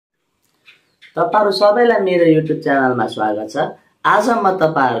तपाईहरु सबैलाई मेरो YouTube च्यानलमा स्वागत छ। आज म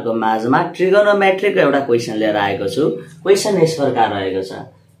तपाईहरुको माझमा ट्रिगोनोमेट्रीको एउटा क्वेशन लिएर आएको छु। क्वेशन यस प्रकार रहेको छ: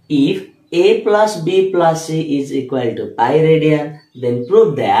 If A plus B plus C is equal to pi radian, then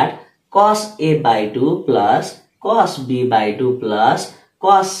prove that cos A by 2 plus cos B by 2 plus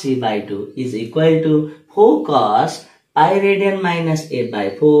cos C by 2 is equal to 4 cos pi radian minus A by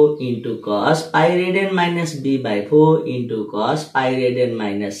 4 into cos pi radian minus B by 4 into cos pi radian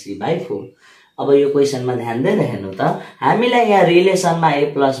minus C by 4। अब यो क्वेशनमा ध्यान दिएर हेर्नु त, हामीलाई यहाँ रिलेसनमा A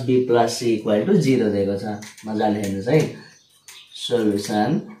plus B plus C equal to 0 दिएको छ। मजाले हेर्नुस् है।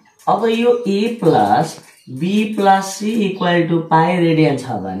 सोलुसन, अब यो A plus B plus C equal to pi radian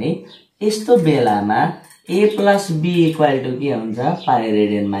छ भने यस्तो बेलामा A plus B equal to के हुन्छ? pi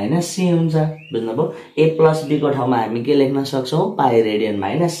radian minus C हुन्छ। बुझ्नुभयो? A plus B को ठाउँमा हामी के लेख्न सक्छौं? pi radian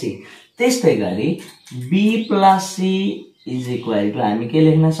minus C। त्यस्तै गरी B plus C is equal to हामी के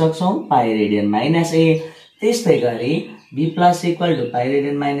लेख्न सक्छौं? pi radian minus A। त्यस्तै गरी B plus C equal to pi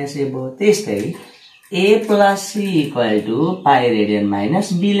radian minus A भयो। त्यस्तै A plus C equal to pi radian minus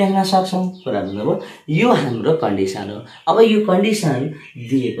B लेख्न सक्छौं। कुरा बुझ्नुभयो? यो हाम्रो कन्डिसन हो। अब यो कन्डिसन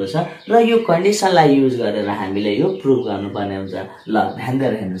दिएको छ र यो कन्डिसनलाई युज गरेर हामीले यो प्रुभ गर्नुपर्ने हुन्छ। ल ध्यान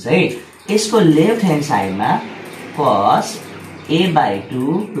दिएर हेर्नुस् है। यसको लेफ्ट ह्यान्ड साइडमा cos A by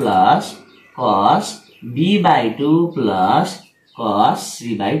 2 plus cos B by 2 plus cos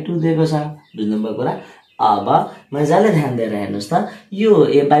C by 2 दिएको छ। बुझ्नुभयो कुरा? अब मजाले ध्यान दिएर हेर्नुस् त, यो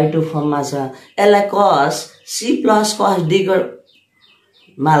A by 2 फर्ममा छ। यसलाई cos C plus cos D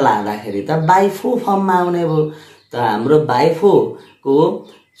मा लाँदाखेरि त by 4 फर्ममा आउने भयो। त हाम्रो by 4 को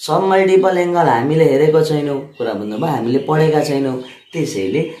सब मल्टिपल एंगल हामीले हेरेको छैनौं। कुरा बुझ्नुभयो? हामीले पढेका छैनौं।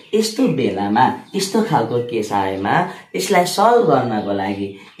 त्यसैले यस्तो बेलामा यस्तो खालको केस आएमा यसलाई सल्भ गर्नको लागि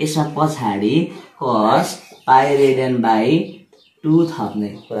यसमा पछाडी cos pi radian by 2 थप्ने।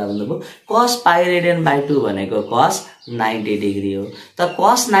 कुरा बुझ्नुभयो? cos pi radian by 2 भनेको cos 90 डिग्री हो। त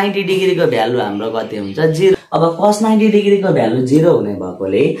cos 90 डिग्री को भ्यालु हाम्रो कति हुन्छ? 0। अब cos 90 डिग्री को भ्यालु 0 हुने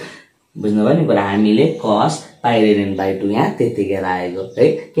भएकोले बुझ्नुभयो नि कुरा, हामीले cos pi radian by 2 यहाँ त्यतिकै राखेको है,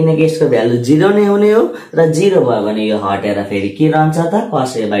 किनकि यसको भ्यालु 0 नै हुने हो र 0 भयो भने यो हटेर फेरि के रहन्छ त?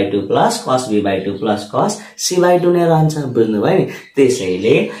 cos A by 2 plus cos B by 2 plus cos C by 2 नै रहन्छ। बुझ्नुभयो नि?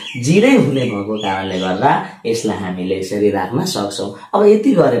 त्यसैले 0 हुने भएको कारणले गर्दा यसलाई हामीले यसरी राख्न सक्छौं। अब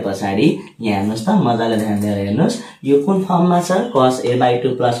यति गरे पछाडी यहाँ हेर्नुस् त, मजाले ध्यान दिएर हेर्नुस्, यो कुन फर्ममा छ? cos A by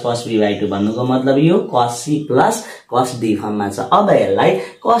 2 plus cos B by 2 भन्नुको मतलब यो cos C plus cos D फर्ममा छ। अब यसलाई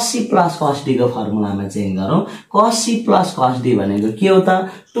cos C plus cos D को फर्मुलामा चेन्ज गरौँ। cos C plus cos D भनेको के हो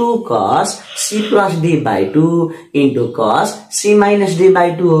त? 2 cos C plus D by 2 into cos C minus D by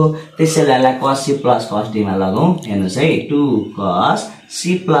 2 हो। त्यसैले यसलाई cos C plus cos D मा लगाउँ। हेर्नुस् है, 2 cos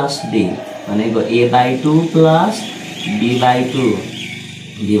C plus D भनेको A by 2 plus B by 2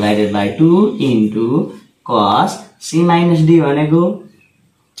 divided by 2 into cos C minus D भनेको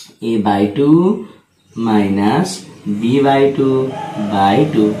A by 2 minus B by 2 by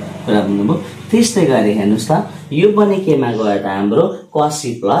 2। कुरा बुझ्नुभयो? त्यस्तै गरी हेर्नुस् त, यो पनि केमा गयो त? हाम्रो cos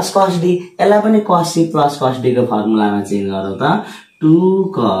C plus cos D। यसलाई पनि cos C plus cos D को फर्मुलामा चेन्ज गरौँ त।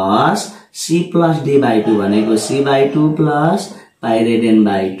 2 cos C plus D by 2 भनेको C by 2 plus pi radian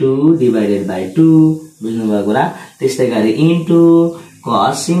by 2 divided by 2। बुझ्नुभयो कुरा? त्यस्तै गरी into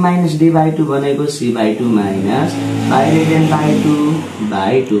cos C minus D by 2 भनेको C by 2 minus pi radian by 2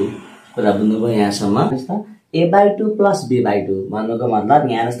 by 2। कुरा बुझ्नुभयो यहाँसम्म? A by 2 plus B by 2 भन्नुको मतलब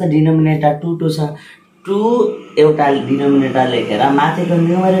यहाँ जस्तो डिनोमिनेटर 2 2 छ। 2 एउटा डिनोमिनेटर लेखेर माथिको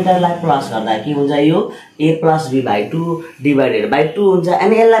न्युमरेटरलाई प्लस गर्दा के हुन्छ? यो A plus B by 2 divided by 2 हुन्छ।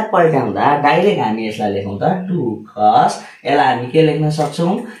 अनि यसलाई पल्टाउँदा डाइरेक्ट हामी यसलाई लेखौँ त 2 cos, यसलाई हामी के लेख्न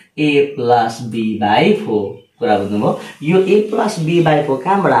सक्छौं? A plus B by 4। कुरा बुझ्नुभयो? यो A plus B by 4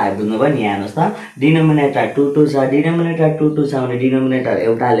 कहाँबाट आयो? बुझ्नुभयो नि? यहाँ हेर्नुस् त, डिनोमिनेटर 2 2 छ। डिनोमिनेटर 2 2 छ भने डिनोमिनेटर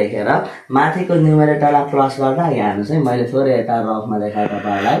एउटा लेखेर माथिको न्युमरेटरलाई प्लस गर्दा यहाँ हेर्नुस् है, मैले थोरै यता रफमा देखाएँ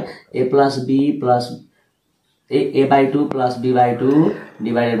तपाईहरुलाई। A plus B plus A by 2 plus B by 2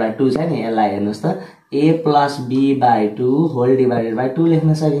 divided by 2 छ नि, यसलाई हेर्नुस् त A plus B by 2 whole divided by 2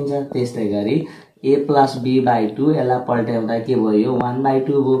 लेख्न सकिन्छ। त्यस्तै गरी A plus B by 2 यसलाई पल्टाउँदा के भयो? 1 by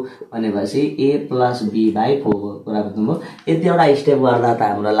 2 भयो। भनेपछि A plus B by 4 हो। कुरा बुझ्नुभयो? यति एउटा स्टेप गर्दा त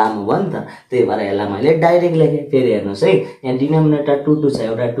हाम्रो लामो भयो नि त, त्यही भएर यसलाई मैले डाइरेक्ट लेखेँ। फेरि हेर्नुस् है, यहाँ डिनोमिनेटर 2 2 छ,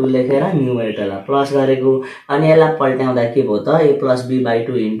 एउटा 2 लेखेर न्युमरेटरलाई प्लस गरेको, अनि यसलाई पल्टाउँदा के भयो त? A plus B by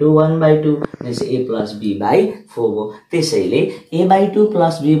 2 into 1 by 2 भनेपछि A plus B by 4 भयो। त्यसैले A by 2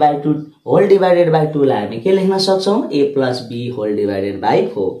 plus B by 2 whole divided by 2 लाई हामी के लेख्न सक्छौं? A plus B whole divided by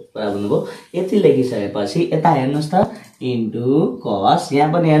 4। कुरा बुझ्नुभयो? यति लेखिसकेपछि यता हेर्नुस् त, इन्टु कस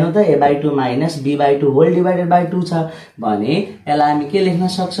यहाँ पनि हेर्नु त a/2 minus b/2 whole divided by 2 छ भने यसलाई हामी के लेख्न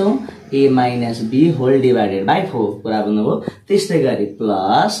सक्छौं a minus b whole divided by 4 कुरा बुझ्नुभयो त्यस्तै गरी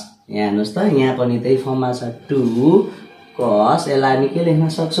प्लस यहाँ हेर्नुस् त यहाँ पनि त्यही फर्ममा छ 2 cos यसलाई हामी के लेख्न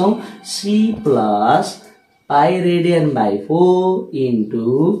सक्छौं c plus pi radian by 4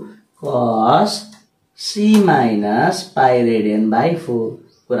 into cos c minus pi radian by 4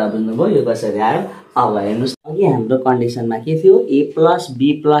 कुरा बुझ्नुभयो यो कसरी आयो अब हेर्नुस् अघि हाम्रो कन्डिसनमा के थियो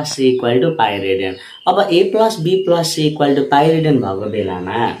a+b+c = पाई रेडियन अब a+b+c = पाई रेडियन भएको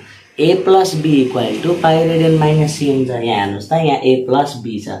बेलामा a+b = pi radian minus c हुन्छ यहाँ हेर्नुस् त यहाँ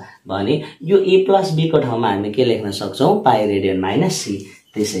a+b छ भने यो a+b को ठाउँमा हामी के लेख्न सक्छौं पाई रेडियन माइनस c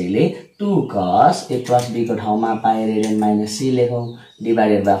त्यसैले 2 cos a+b को ठाउँमा pi radian minus c लेखौं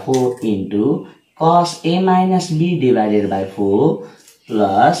divided by 4 into cos a minus b divided by 4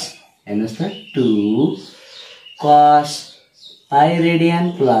 plus हेर्नुस् त 2 cos pi radian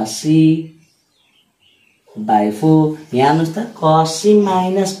plus c by 4 यहाँ हेर्नुस् त cos c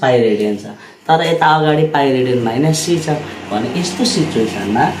minus pi radian छ तर यता अगाडि पाई रेडियन माइनस c छ भने यस्तो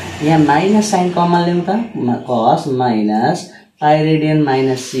सिचुएसनमा यहाँ माइनस साइन कमन लियौं त cos minus pi radian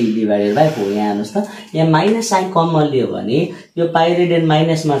minus c divided by 4 यहाँ हेर्नुस् त यहाँ माइनस साइन कमन लियो भने यो पाई रेडियन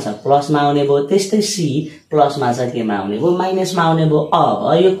माइनसमा छ प्लसमा आउने भयो त्यस्तै c प्लसमा छ केमा आउने भयो माइनसमा आउने भयो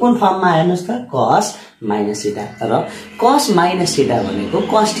अब यो कुन फर्ममा हेर्नुस् त cos माइनस थीटा र cos माइनस थीटा भनेको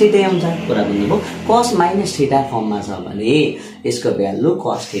cos थीटा हुन्छ कुरा बुझ्नुभयो cos माइनस थीटा फर्ममा छ भने यसको भ्यालु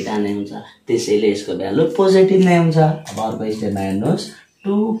cos थीटा नै हुन्छ त्यसैले यसको भ्यालु पोजिटिभ नै हुन्छ अब अर्को स्टेपमा हेर्नुस्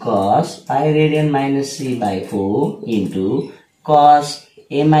 2 cos pi radian minus c by 4 into cos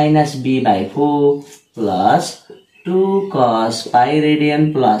a minus b by 4 plus 2 cos pi radian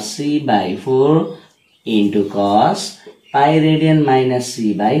plus c by 4 into cos pi radian minus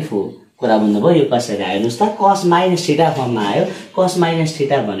c by 4 कुरा बुझ्नुभयो यो कसरी आयो हेर्नुस् त cos माइनस थीटा फर्ममा आयो cos माइनस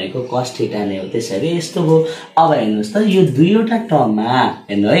थीटा भनेको cos थीटा नै हो त्यसैले यस्तो हो अब हेर्नुस् त यो दुईवटा टर्ममा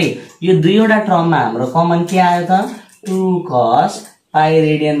हेर्नु है यो दुईवटा टर्ममा हाम्रो कमन के आयो त 2 cos pi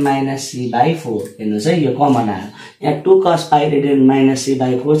radian minus c by 4 हेर्नुस् है यो कमन आयो यहाँ 2 cos pi radian minus c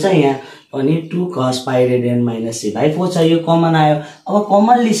by 4 छ यहाँ पनि 2 cos pi radian minus c by 4 छ यो कमन आयो अब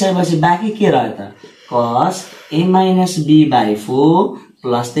कमन लिइसकेपछि बाँकी के रह्यो त cos a minus b by 4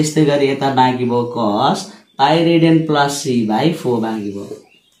 plus त्यस्तै गरी यता बाँकी भयो cos pi radian plus c by 4 बाँकी भयो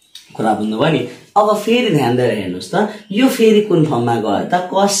कुरा बुझ्नुभयो नि अब फेरि ध्यान दिएर हेर्नुस् त यो फेरि कुन फर्ममा गयो त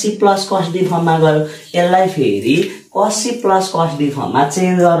cos c plus cos d फर्ममा गयो यसलाई फेरि cos c plus cos d फर्ममा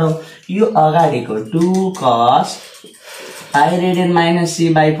चेन्ज गरौँ यो अगाडिको 2 cos pi radian minus c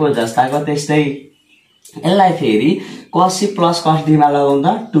by 4 जस्ताको त्यस्तै यसलाई फेरि cos c plus cos d मा लगाउँ त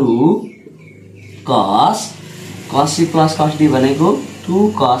 2 cos c plus cos d भनेको 2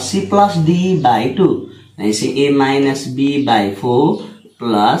 cos c plus d by 2 भनेपछि a minus b by 4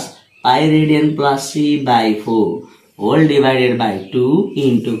 plus pi radian plus c by 4 whole divided by 2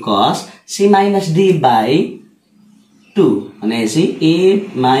 into cos c minus d by 2 भनेपछि a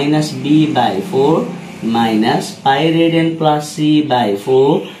minus b by 4 minus pi radian plus c by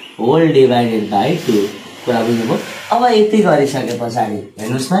 4 whole divided by 2 कुरा बुझ्नुभयो अब यति गरिसके पछाडि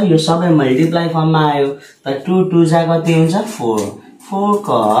हेर्नुस् न यो सबै मल्टिप्लाई फर्ममा आयो त 2 2 जा कति हुन्छ 4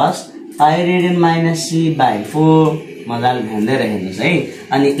 cos pi radian minus c by 4 मजाले ध्यान दिएर हेर्नुस् है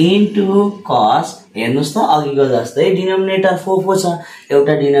अनि इन्टु cos हेर्नुस् त अघिको जस्तै डिनोमिनेटर 4 4 छ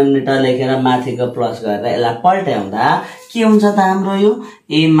एउटा डिनोमिनेटर लेखेर माथिको प्लस गरेर यसलाई पल्ट्याउँदा के हुन्छ त हाम्रो यो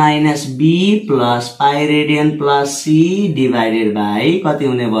a minus b plus pi radian plus c divided by कति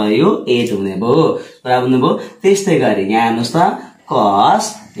हुने भयो 8 हुने भयो कुरा बुझ्नुभयो त्यस्तै गरी यहाँ हेर्नुस् त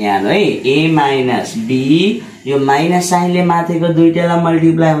cos यहाँ है a माइनस b यो माइनस साइनले माथिको दुईटालाई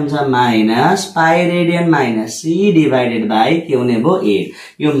मल्टिप्लाई हुन्छ minus pi radian minus c divided by के हुने भयो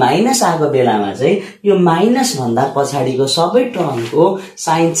 8 यो माइनस आएको बेलामा चाहिँ यो माइनस भन्दा पछाडिको सबै टर्मको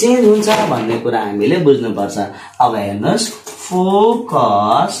साइन चेन्ज हुन्छ भन्ने कुरा हामीले बुझ्नुपर्छ अब हेर्नुस् 4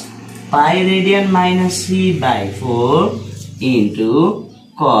 cos pi radian minus c by 4 into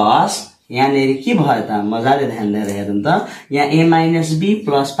cos यहाँनेरि के भयो त मजाले ध्यान दिएर हेरौँ त यहाँ a minus b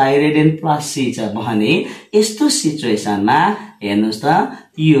plus pi radian plus c छ भने यस्तो सिचुएसनमा हेर्नुस् त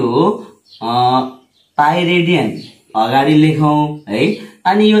यो पाई रेडियन अगाडि लेखौं है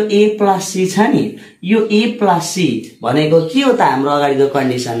अनि यो a प्लस c छ नि यो a प्लस c भनेको के हो त हाम्रो अगाडिको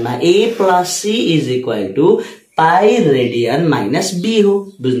कन्डिसनमा a plus c is equal to pi radian minus b हो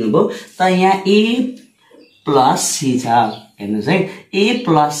बुझ्नुभयो त यहाँ a प्लस c छ हेर्नुस् है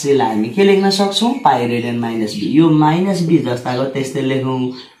A+C लाई हामी के लेख्न सक्छौं पाई रेडियन माइनस बी यो माइनस बी जस्ताको त्यस्तै लेखौं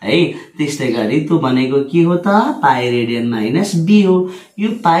है त्यस्तै गरी त्यो भनेको के हो त पाई रेडियन माइनस बी हो यो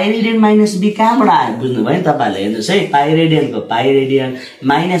पाई रेडियन माइनस बी कहाँबाट आयो बुझ्नु भयो तपाईहरुले हेर्नुस् है पाई रेडियनको पाई रेडियन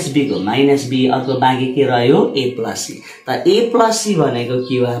माइनस बी को माइनस बी अर्को बाँकी के रह्यो A+C त A+C भनेको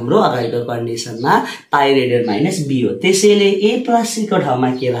के हो हाम्रो अगाडिको कन्डिसनमा पाई रेडियन माइनस बी हो त्यसैले A+C को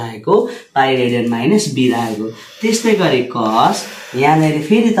ठाउँमा के राखेको पाई रेडियन माइनस बी राखेको त्यस्तै गरी cos यहाँनेरि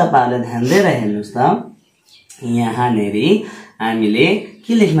फेरि तपाईहरुले ध्यान दिएर हेर्नुस् त यहाँनेरि हामीले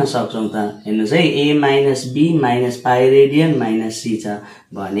के लेख्न सक्छौं त हेर्नुस् है A minus B minus pi radian minus C छ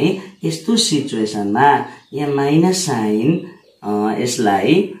भने यस्तो सिचुएसनमा यहाँ माइनस साइन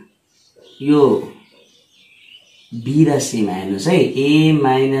यसलाई यो B र C मा हेर्नुस् है A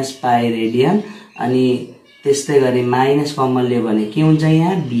माइनस पाई रेडियन अनि त्यस्तै गरी माइनस कमन लियो भने के हुन्छ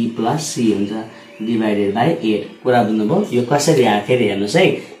यहाँ B+C हुन्छ डिवाइडेड बाइ 8 कुरा बुझ्नुभयो यो कसरी आखिर हेर्नुस् है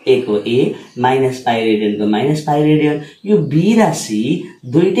A को A माइनस पाई रेडियन को माइनस पाई रेडियन यो B र C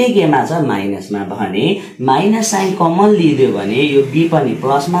दुईटै केमा छ माइनसमा भने माइनस साइन कमन लिइदियो भने यो B पनि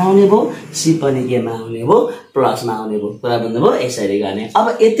प्लसमा आउने भो C पनि केमा आउने भो प्लसमा आउने भो कुरा बुझ्नुभयो यसरी गर्ने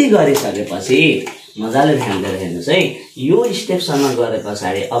अब यति गरिसकेपछि मजाले ध्यान दिएर हेर्नुस् है यो स्टेपसम्म गरे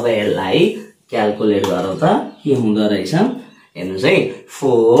पछाडी अब यसलाई क्याल्कुलेट गरौँ त के हुँदो रहेछ हेर्नुस् है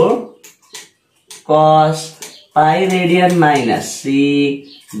 4 cos pi radian minus C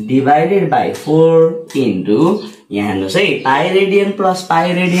divided by 4 into यहाँ हेर्नुस् है pi radian plus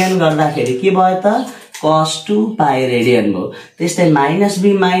pi radian गर्दाखेरि के भयो त cos 2 पाई रेडियन भयो त्यस्तै माइनस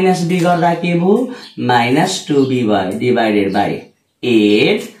b गर्दा के भयो माइनस 2b भयो डिवाइडेड बाइ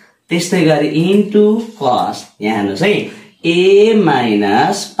 8 त्यस्तै गरी इन्टु cos यहाँ हेर्नुस् है A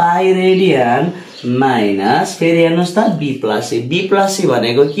minus pi radian minus फेरि हेर्नुस् त B+C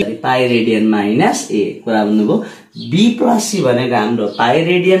भनेको के पाई रेडियन माइनस A कुरा बुझ्नुभयो B+C भनेको हाम्रो पाई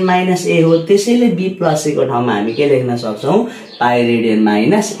रेडियन माइनस A हो त्यसैले B+C को ठाउँमा हामी के लेख्न सक्छौं पाई रेडियन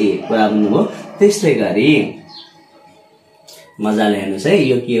माइनस A कुरा बुझ्नुभयो त्यस्तै गरी मजाले हेर्नुस् है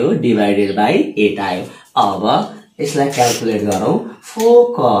यो के हो डिवाइडेड बाइ 8 आयो अब यसलाई क्याल्कुलेट गरौँ 4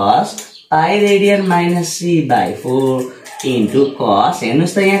 cos pi radian minus C by 4 into cos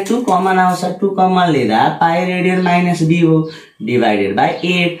हेर्नुस् त यहाँ 2 कमन आउँछ 2 कमन लिँदा पाई रेडियन माइनस B हो डिवाइडेड बाइ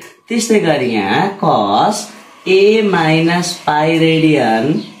 8 त्यस्तै गरी यहाँ cos A minus pi radian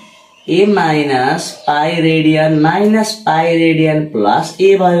minus pi radian plus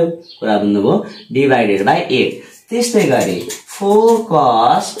A भयो कुरा बुझ्नुभयो डिवाइडेड बाइ 8 त्यस्तै गरी 4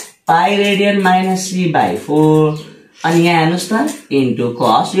 cos pi radian minus C by 4 अनि यहाँ हेर्नुस् त इन्टु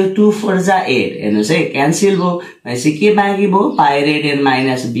cos यो 2 4 जा 8 हेर्नुस् है क्यान्सल भयो भनेपछि के बाँकी भयो pi radian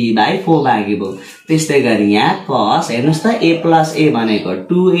minus B by 4 बाँकी भयो त्यस्तै गरी यहाँ cos हेर्नुस् त A+A भनेको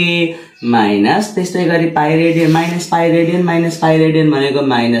 2A माइनस त्यस्तै गरी pi radian minus pi radian भनेको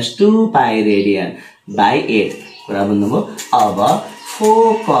माइनस 2 पाई रेडियन बाइ 8 कुरा बुझ्नुभयो अब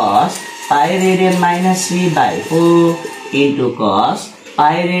 4 cos pi radian minus C by 4 into cos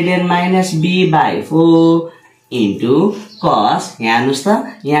pi radian minus B by 4 into cos यहाँ हेर्नुस् त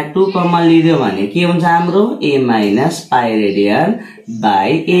यहाँ 2 कमन लिदियो भने के हुन्छ हाम्रो A minus pi radian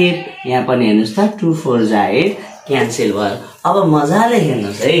by 8 यहाँ पनि हेर्नुस् त 2 4 जा 8 क्यान्सल भयो अब मजाले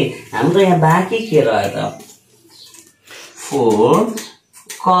हेर्नुस् है हाम्रो यहाँ बाँकी के रह्यो त 4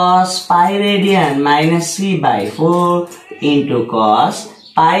 cos pi radian minus C by 4 into cos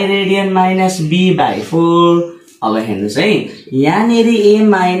pi radian minus B by 4 अब हेर्नुस् है यहाँनेरि A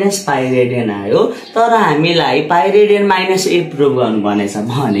माइनस पाई रेडियन आयो तर हामीलाई pi radian minus A prove गर्नु भनेछ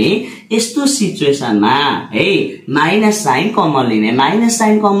भने यस्तो सिचुएसनमा है माइनस साइन कमन लिने माइनस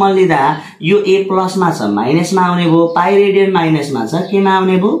साइन कमन लिँदा यो A प्लसमा छ माइनसमा आउने भो पाई रेडियन माइनसमा छ केमा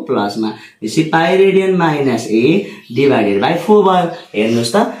आउने भो प्लसमा त्यसै pi radian minus A divided by 4 भयो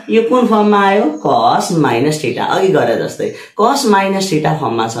हेर्नुस् त यो कुन फर्ममा आयो cos माइनस थीटा अघि गरे जस्तै cos माइनस थीटा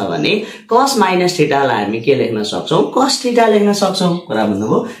फर्ममा छ भने cos माइनस थीटा लाई हामी के लेख्न सक्छौं cos थीटा लेख्न सक्छौं कुरा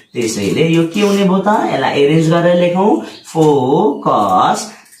बुझ्नुभयो त्यसैले यो के हुने भो त यसलाई एरेन्ज गरेर लेखौं 4 cos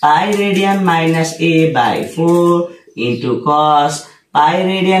pi radian minus A by 4 into cos pi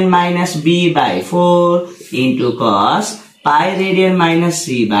radian minus B by 4 into cos pi radian minus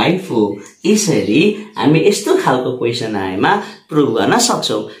C by 4 यसरी हामी यस्तो खालको क्वेशन आएमा प्रुभ गर्न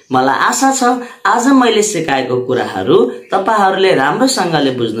सक्छौं मलाई आशा छ आज मैले सिकाएको कुराहरू तपाईहरुले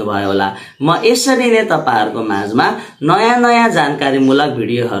राम्रोसँगले बुझ्नु भयो होला म यसरी नै तपाईहरुको माझमा नयाँ जानकारीमूलक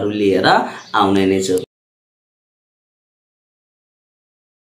भिडियोहरू लिएर आउने नै छु।